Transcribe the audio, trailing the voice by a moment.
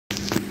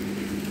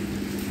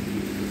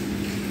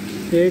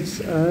It's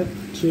a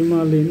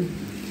Turmolin.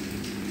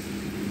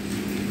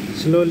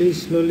 Slowly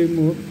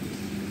move.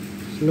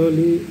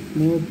 Slowly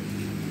move.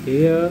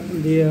 Here,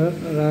 there,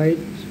 right,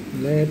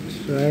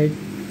 left, right,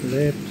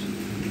 left,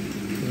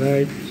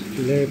 right,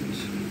 left,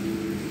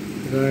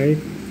 right,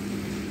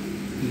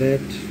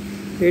 left.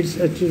 It's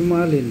a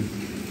Turmolin.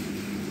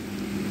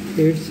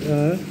 It's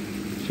a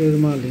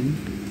Turmolin.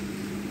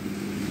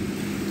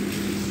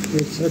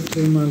 It's a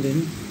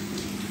Turmolin.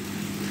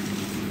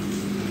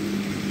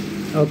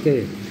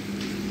 Okay.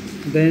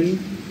 Then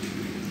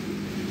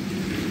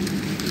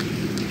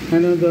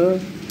another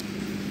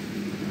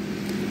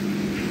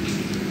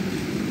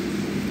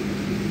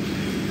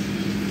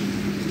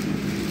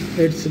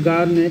it's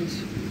garnet.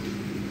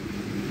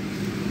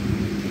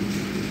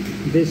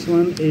 This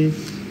one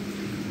is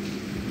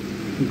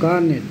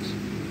garnet,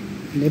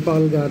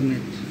 Nepal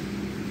garnet.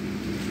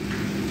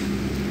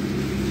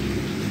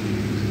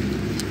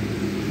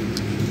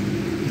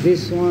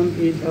 This one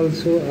is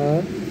also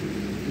a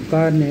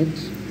garnet.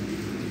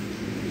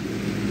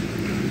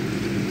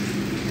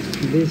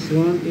 This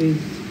one is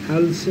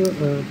also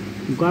a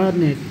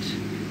garnet.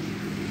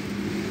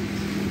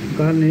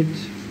 Garnet,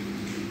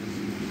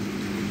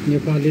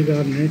 Nepali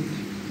garnet.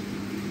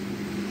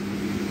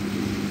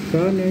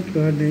 Garnet.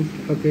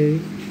 Okay,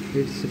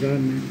 it's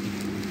garnet.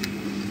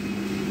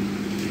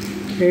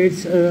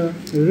 It's a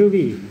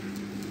ruby.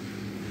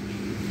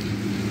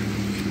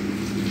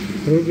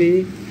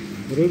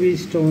 Ruby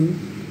stone.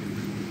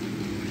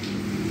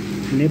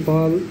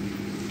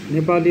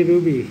 Nepali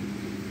ruby.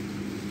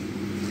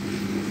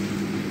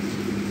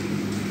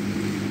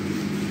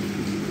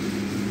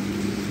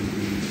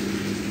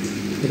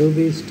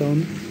 Ruby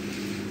stone.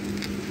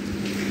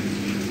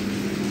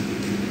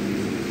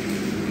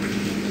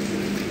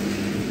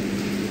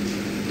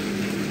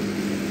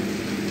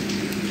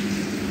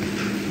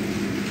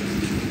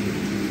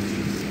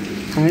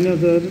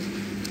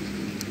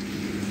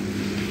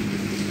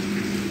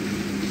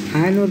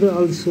 Another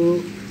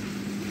also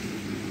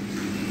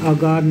a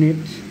garnet.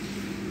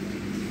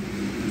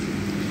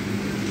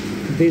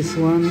 This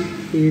one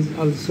is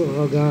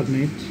also a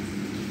garnet.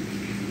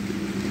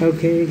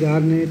 Okay,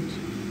 garnet.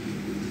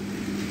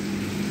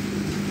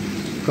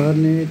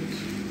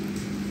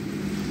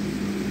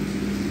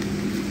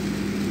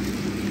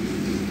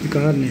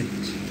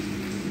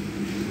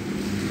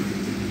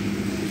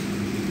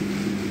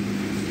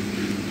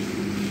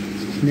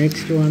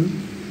 Next one,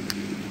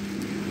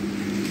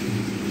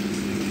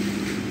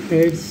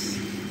 it's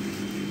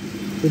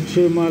the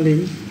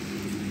Turmolin.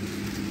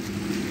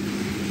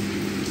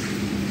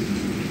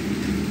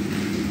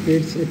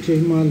 It's a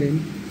Turmolin.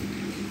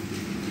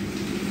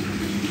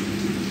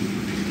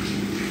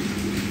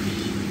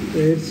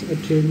 It's a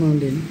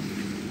Turmolin.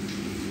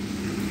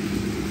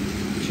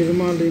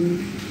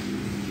 Turmolin.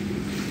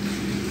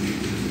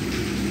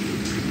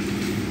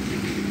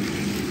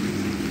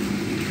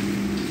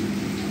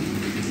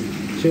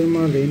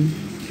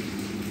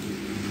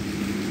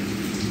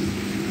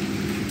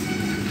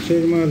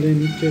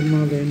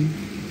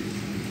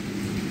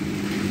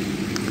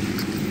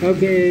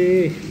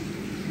 Okay,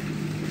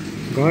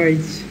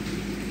 guys,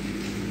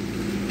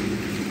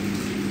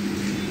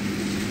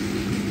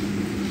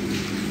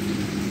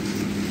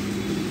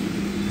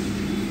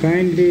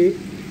 kindly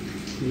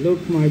look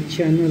my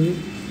channel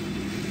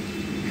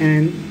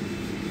and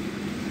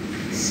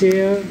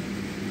share,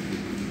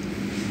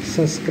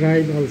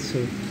 subscribe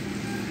also.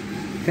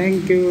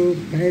 Thank you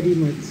very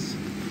much.